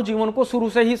जो मानव जीवन को शुरू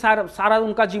से ही सारा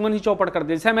उनका जीवन ही चौपट कर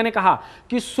दे। जैसे मैंने कहा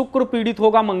कि शुक्र पीड़ित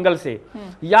होगा मंगल से,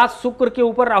 या शुक्र के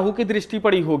ऊपर राहु की दृष्टि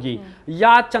पड़ी होगी,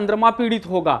 या चंद्रमा पीड़ित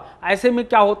होगा। ऐसे में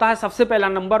क्या होता है, सबसे पहला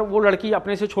नंबर वो लड़की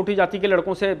अपने से छोटी जाति के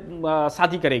लड़कों से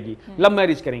शादी करेगी, लव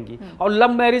मैरिज करेंगी, और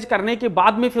लव मैरिज करने के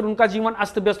बाद में फिर उनका जीवन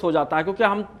अस्त व्यस्त हो जाता है। क्योंकि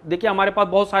हम देखिए हमारे पास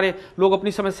बहुत सारे लोग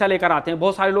अपनी समस्या लेकर आते हैं,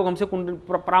 बहुत सारे लोग हमसे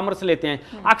परामर्श लेते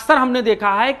हैं। अक्सर हमने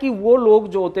देखा है कि वो लोग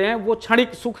जो होते हैं वो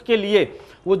क्षणिक सुख के लिए,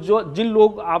 वो जिन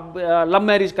लोग आप लव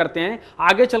मैरिज करते हैं,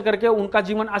 आगे चल करके उनका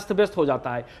जीवन अस्त व्यस्त हो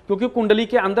जाता है। क्योंकि कुंडली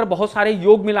के अंदर बहुत सारे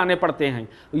योग मिलाने पड़ते हैं,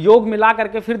 योग मिला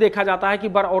करके फिर देखा जाता है कि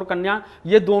वर और कन्या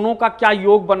ये दोनों का क्या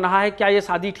योग बन रहा है, क्या ये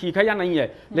शादी ठीक है या नहीं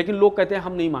है। लेकिन लोग कहते हैं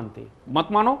हम नहीं मानते। मत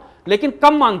मानो, लेकिन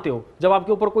कम मानते हो। जब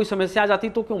आपके ऊपर कोई समस्या आ जाती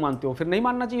तो क्यों मानते हो? फिर नहीं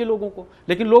मानना चाहिए लोगों को,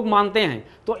 लेकिन लोग मानते हैं।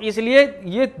 तो इसलिए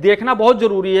ये देखना बहुत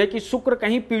जरूरी है कि शुक्र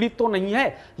कहीं पीड़ित तो नहीं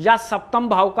है, या सप्तम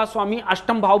भाव का स्वामी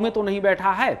अष्टम भाव में तो नहीं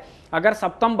बैठा है। अगर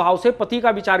सप्तम भाव से पति का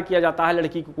विचार किया जाता है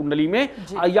लड़की की कुंडली में,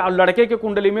 या लड़के के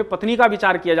कुंडली में पत्नी का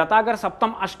विचार किया जाता है, अगर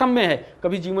सप्तम अष्टम में है,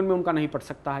 कभी जीवन में उनका नहीं पट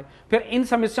सकता है। फिर इन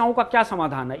समस्याओं का क्या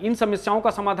समाधान है? इन समस्याओं का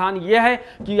समाधान यह है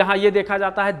कि यहाँ ये देखा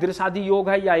जाता है द्विशादी योग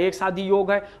है या एक शादी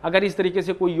योग है। अगर इस तरीके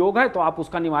से कोई योग है तो आप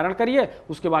उसका निवारण करिए,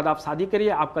 उसके बाद आप शादी करिए,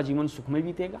 आपका जीवन सुख में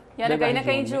बीतेगा। यानी कहीं ना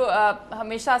कहीं जो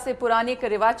हमेशा से पुरानी एक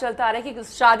रिवाज चलता आ रहा है कि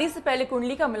शादी से पहले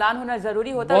कुंडली का मिलान होना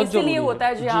जरूरी होता है, इसीलिए होता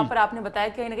है जो यहाँ पर आपने बताया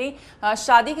कहीं ना कहीं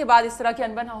शादी के बाद इस तरह की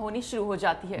अनबन होनी शुरू हो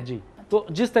जाती है। जी, तो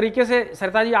जिस तरीके से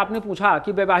सरिता जी आपने पूछा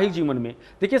कि वैवाहिक जीवन में,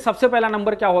 देखिए सबसे पहला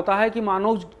नंबर क्या होता है कि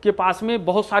मानव के पास में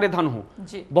बहुत सारे धन हो,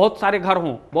 बहुत सारे घर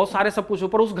हो, बहुत सारे सब कुछ हो,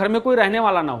 पर उस घर में कोई रहने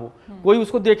वाला ना हो, कोई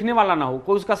उसको देखने वाला ना हो,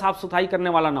 कोई उसका साफ सफाई करने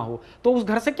वाला ना हो, तो उस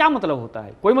घर से क्या मतलब होता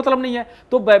है? कोई मतलब नहीं है।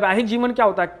 तो वैवाहिक जीवन क्या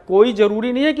होता है? कोई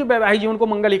जरूरी नहीं है कि वैवाहिक जीवन को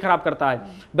मंगल ही खराब करता है,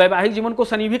 वैवाहिक जीवन को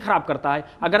शनि भी खराब करता है।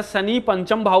 अगर शनि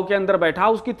पंचम भाव के अंदर बैठा,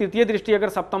 उसकी तृतीय दृष्टि अगर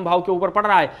सप्तम भाव के ऊपर पड़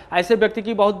रहा है, ऐसे व्यक्ति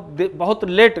की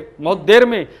बहुत देर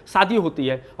में शादी होती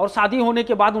है, और शादी होने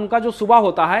के बाद उनका जो सुबह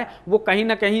होता है वो कहीं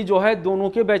ना कहीं जो है दोनों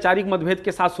के वैचारिक मतभेद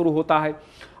के साथ शुरू होता है।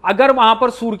 अगर वहां पर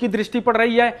सूर्य की दृष्टि पड़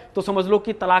रही है तो समझ लो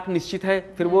कि तलाक निश्चित है,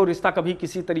 फिर वो रिश्ता कभी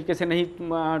किसी तरीके से नहीं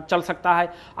चल सकता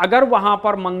है। अगर वहां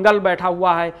पर मंगल बैठा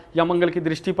हुआ है या मंगल की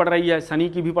दृष्टि पड़ रही है, शनि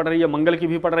की भी पड़ रही है, मंगल की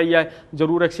भी पड़ रही है,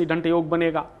 जरूर एक्सीडेंट योग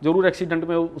बनेगा, जरूर एक्सीडेंट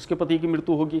में उसके पति की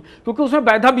मृत्यु होगी, क्योंकि उसमें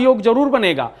वैधव योग जरूर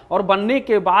बनेगा और बनने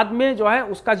के बाद में जो है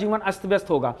उसका जीवन अस्त व्यस्त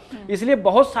होगा। इसलिए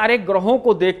बहुत सारे ग्रहों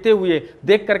को देखते हुए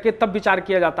देख करके तब विचार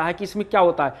किया जाता है कि इसमें क्या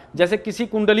होता है। जैसे किसी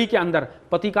कुंडली के अंदर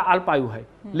पति का अल्पायु है,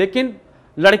 लेकिन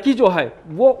लड़की जो है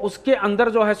वो उसके अंदर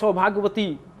जो है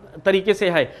सौभाग्यवती तरीके से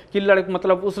है कि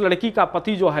मतलब उस लड़की का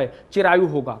पति जो है चिरायु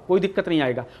होगा, कोई दिक्कत नहीं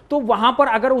आएगा। तो वहां पर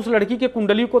अगर उस लड़की के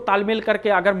कुंडली को तालमेल करके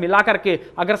अगर मिला करके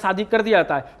अगर शादी कर दिया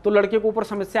जाता है तो लड़के के ऊपर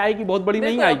समस्या आएगी, बहुत बड़ी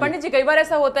नहीं आएगी। पंडित जी, कई बार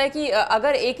ऐसा होता है कि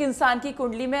अगर एक इंसान की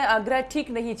कुंडली में ग्रह ठीक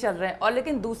नहीं चल रहे हैं और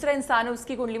लेकिन दूसरा इंसान है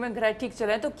उसकी कुंडली में ग्रह ठीक चल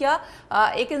रहे हैं, तो क्या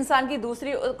एक इंसान की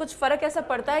दूसरी कुछ फर्क ऐसा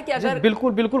पड़ता है कि अगर?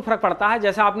 बिल्कुल बिल्कुल फर्क पड़ता है।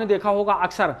 जैसा आपने देखा होगा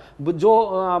अक्सर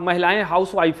जो महिलाएं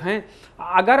हाउस वाइफ हैं,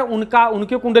 अगर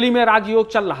उनके कुंडली में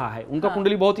राजयोग चल रहा है, उनका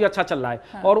कुंडली बहुत ही अच्छा चल रहा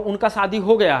है और उनका शादी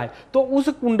हो गया है, तो उस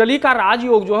कुंडली का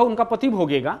राजयोग जो है उनका पति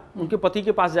भोगेगा, उनके पति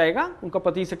के पास जाएगा, उनका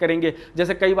पति से करेंगे।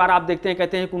 जैसे कई बार आप देखते हैं,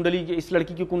 कहते हैं कुंडली, इस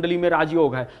लड़की की कुंडली में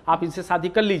राजयोग है, आप इनसे शादी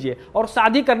कर लीजिए, और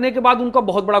शादी करने के बाद उनका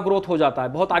बहुत बड़ा ग्रोथ हो जाता है,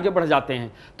 बहुत आगे बढ़ जाते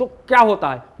हैं। तो क्या होता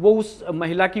है, वो उस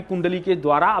महिला की कुंडली के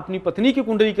द्वारा, अपनी पत्नी की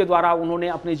कुंडली के द्वारा उन्होंने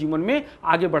अपने जीवन में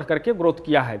आगे बढ़ करके ग्रोथ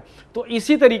किया है। तो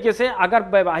इसी तरीके से अगर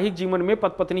वैवाहिक जीवन में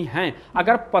पति पत्नी हैं,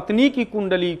 अगर पत्नी की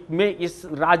कुंडली में इस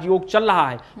राजयोग चल रहा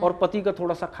है और पति का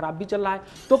थोड़ा सा खराब भी चल रहा है,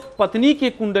 तो पत्नी के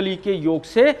कुंडली के योग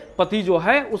से पति जो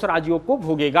है उस राजयोग को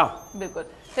भोगेगा। बिल्कुल।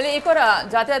 चलिए, एक और जाते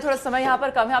जाते, थोड़ा समय यहाँ पर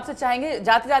कम है, आपसे चाहेंगे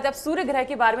जाते जाते आप सूर्य ग्रह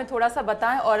के बारे में थोड़ा सा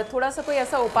बताएं और थोड़ा सा कोई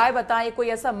ऐसा उपाय बताएं, कोई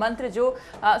ऐसा मंत्र जो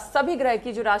सभी ग्रह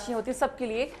की जो राशि होती है सबके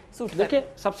लिए सूट करे। देखिए,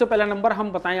 सबसे पहला नंबर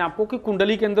हम बताएं आपको कि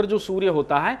कुंडली के अंदर जो सूर्य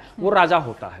होता है वो राजा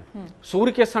होता है।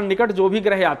 सूर्य के सन्निकट जो भी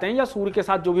ग्रह आते हैं या सूर्य के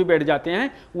साथ जो भी बैठ जाते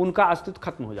हैं उनका अस्तित्व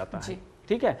खत्म हो जाता है।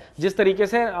 ठीक है, जिस तरीके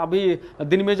से अभी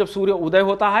दिन में जब सूर्य उदय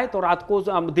होता है तो रात को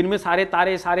दिन में सारे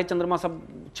तारे, सारे चंद्रमा सब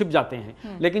छिप जाते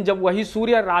हैं, लेकिन जब वही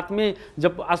सूर्य रात में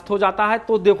जब अस्त हो जाता है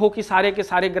तो देखो कि सारे के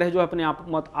सारे ग्रह जो अपने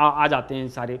आप आ जाते हैं,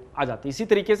 सारे आ जाते हैं। इसी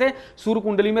तरीके से सूर्य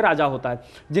कुंडली में राजा होता है।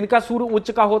 जिनका सूर्य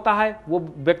उच्च का होता है वो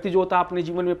व्यक्ति जो होता है अपने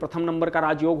जीवन में प्रथम नंबर का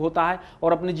राजयोग होता है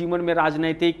और अपने जीवन में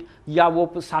राजनैतिक या वो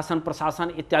शासन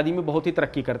प्रशासन इत्यादि में बहुत ही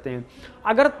तरक्की करते हैं।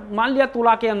 अगर मान लिया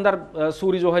तुला के अंदर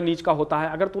सूर्य जो है नीच का होता है,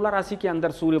 अगर तुला राशि के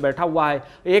अंदर सूर्य बैठा हुआ है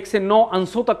 1 से 9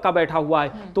 अंशों तक का बैठा हुआ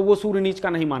है तो वो सूर्य नीच का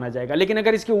नहीं माना जाएगा, लेकिन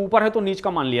अगर इसके ऊपर है तो नीच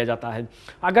का मान लिया जाता है।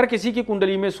 अगर किसी की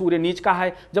कुंडली में सूर्य नीच का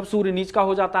है, जब सूर्य नीच का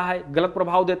हो जाता है, गलत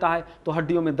प्रभाव देता है तो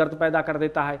हड्डियों में दर्द पैदा कर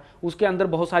देता है, उसके अंदर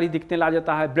बहुत सारी दिक्कतें ला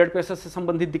देता है, ब्लड प्रेशर से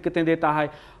संबंधित दिक्कतें देता है।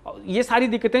 ये सारी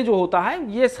दिक्कतें जो होता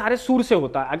है ये सारे सूर्य से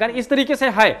होता है। अगर इस तरीके से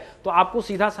है तो आपको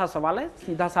सीधा सा सवाल है,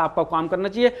 सीधा सा आपका काम करना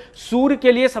चाहिए। सूर्य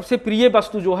के लिए सबसे प्रिय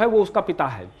वस्तु जो है वो उसका पिता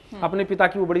है। अपने पिता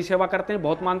की वो बड़ी सेवा करते हैं,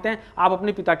 बहुत मानते हैं। आप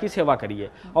अपने पिता की सेवा करिए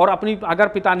और अपनी, अगर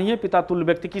पिता नहीं है, पिता तुल्य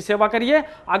व्यक्ति की सेवा करिए।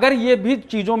 अगर ये भी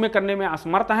चीजों में करने में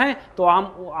असमर्थ हैं तो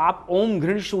आप ओम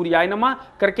घृण सूर्याय नमः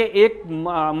करके एक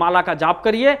माला का जाप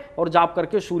करिए और जाप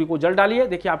करके सूर्य को जल डालिए।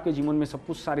 देखिए आपके जीवन में सब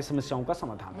कुछ सारी समस्याओं का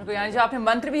समाधान है। यानी जो आपने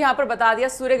मंत्र भी यहाँ पर बता दिया,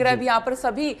 सूर्य ग्रह भी यहाँ पर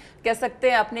सभी कह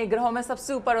सकते हैं अपने ग्रहों में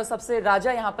सबसे ऊपर और सबसे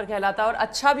राजा यहाँ पर कहलाता है और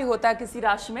अच्छा भी होता है किसी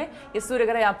राशि में ये सूर्य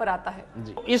ग्रह यहाँ पर आता है।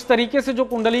 इस तरीके से जो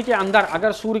कुंडली के अंदर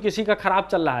अगर सूर्य किसी का खराब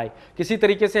चल रहा है, किसी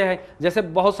तरीके से है, जैसे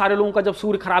बहुत सारे लोगों का जब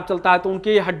सूर्य खराब चलता है तो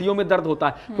उनके हड्डियों में दर्द होता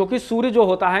है, क्योंकि सूर्य जो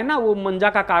होता है ना वो मंजा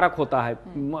का कारक होता है,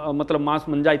 मतलब मांस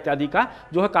मंजा इत्यादि का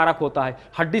जो है कारक होता है,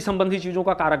 हड्डी संबंधी चीजों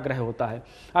का कारक ग्रह होता है।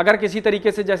 अगर किसी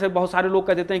तरीके से, जैसे बहुत सारे लोग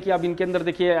कह देते हैं कि अब इनके अंदर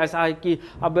देखिए ऐसा है कि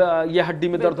अब ये हड्डी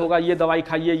में दर्द होगा, ये दवाई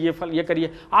खाइए, ये फल ये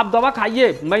करिए। आप दवा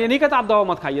खाइए, मैं ये नहीं कहता आप दवा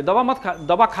मत खाइए,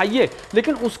 दवा खाइए,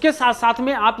 लेकिन उसके साथ साथ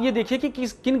में आप ये देखिए कि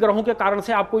किन ग्रहों के कारण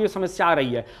से आपको ये समस्या आ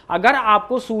रही है। अगर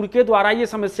आपको सूर्य के द्वारा ये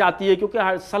समस्या आती है,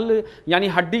 क्योंकि सल यानी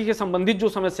हड्डी के संबंधित जो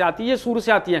समस्या आती है सूर्य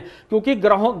से आती है, क्योंकि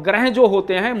ग्रह जो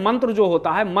होते हैं, मंत्र जो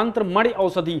होता है, मंत्र मणि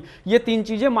औषधि, ये 3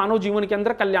 चीजें मानव जीवन के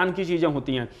अंदर कल्याण की चीजें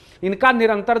होती हैं। इनका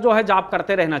निरंतर जो है जाप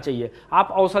करते रहना चाहिए।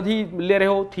 आप औषधि ले रहे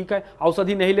हो, ठीक है,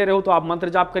 औषधि नहीं ले रहे हो तो आप मंत्र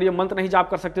जाप करिए, मंत्र नहीं जाप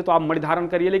कर सकते तो आप मणि धारण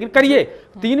करिए, लेकिन करिए,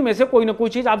 3 में से कोई ना कोई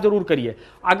चीज आप जरूर करिए।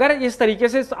 अगर इस तरीके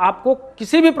से आपको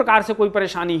किसी भी प्रकार से कोई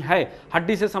परेशानी है,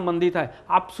 हड्डी से संबंधित है,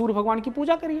 आप सूर्य भगवान की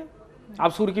पूजा करिए,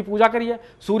 आप सूर्य की पूजा करिए।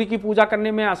 सूर्य की पूजा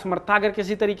करने में असमर्थता अगर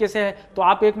किसी तरीके से है तो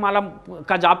आप एक माला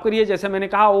का जाप करिए, जैसे मैंने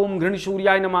कहा ओम घृण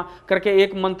सूर्याय नमः करके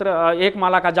एक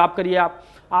माला का जाप करिए।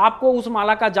 आपको उस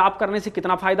माला का जाप करने से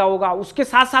कितना फायदा होगा। उसके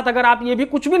साथ साथ अगर आप ये भी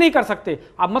कुछ भी नहीं कर सकते,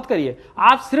 आप मत करिए।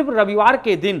 आप सिर्फ रविवार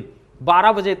के दिन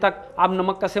 12 बजे तक आप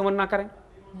नमक का सेवन ना करें,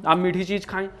 आप मीठी चीज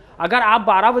खाएं। अगर आप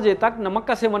 12 बजे तक नमक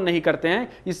का सेवन नहीं करते हैं,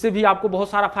 इससे भी आपको बहुत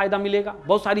सारा फायदा मिलेगा,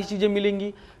 बहुत सारी चीजें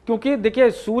मिलेंगी। क्योंकि देखिए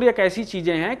सूर्य एक ऐसी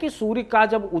चीजें हैं कि सूर्य का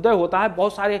जब उदय होता है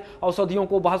बहुत सारे औषधियों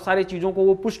को, बहुत सारी चीजों को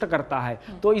वो पुष्ट करता है।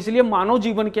 तो इसलिए मानव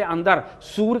जीवन के अंदर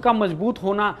सूर्य का मजबूत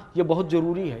होना ये बहुत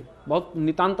जरूरी है, बहुत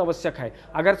नितांत आवश्यक है।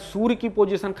 अगर सूर्य की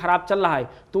पोजीशन खराब चल रहा है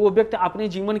तो वो व्यक्ति अपने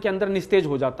जीवन के अंदर निस्तेज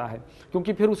हो जाता है,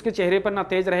 क्योंकि फिर उसके चेहरे पर ना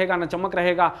तेज रहेगा, ना चमक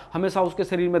रहेगा, हमेशा उसके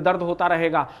शरीर में दर्द होता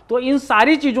रहेगा। तो इन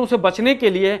सारी चीजों से बचने के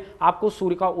लिए आपको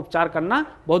सूर्य का उपचार करना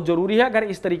बहुत जरूरी है, अगर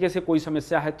इस तरीके से कोई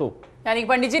समस्या है तो। यानी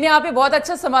पंडित जी ने यहाँ पे बहुत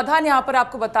अच्छा समाधान यहाँ पर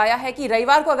आपको बताया है कि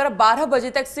रविवार को अगर आप 12 बजे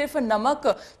तक सिर्फ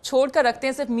नमक छोड़कर रखते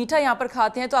हैं, सिर्फ मीठा यहाँ पर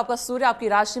खाते हैं, तो आपका सूर्य आपकी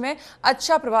राशि में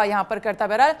अच्छा प्रभाव यहाँ पर करता है।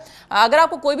 बहरहाल अगर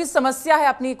आपको कोई भी समस्या है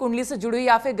अपनी कुंडली से जुड़ी,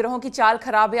 या फिर ग्रहों की चाल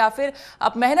खराब है, या फिर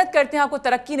आप मेहनत करते हैं आपको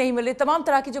तरक्की नहीं मिल रही, तमाम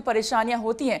तरह की जो परेशानियां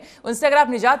होती हैं उनसे अगर आप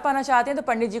निजात पाना चाहते हैं तो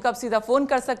पंडित जी को आप सीधा फोन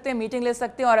कर सकते हैं, मीटिंग ले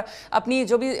सकते हैं और अपनी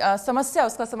जो भी समस्या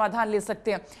उसका समाधान ले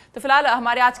सकते हैं। तो फिलहाल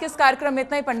हमारे आज के इस कार्यक्रम में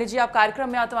इतना ही। पंडित जी आप कार्यक्रम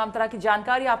में तमाम तरह की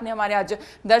जानकारी आपने हमारे आज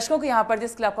दर्शकों को यहाँ पर दी,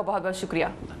 इसके लिए आपका बहुत बहुत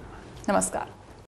शुक्रिया। नमस्कार।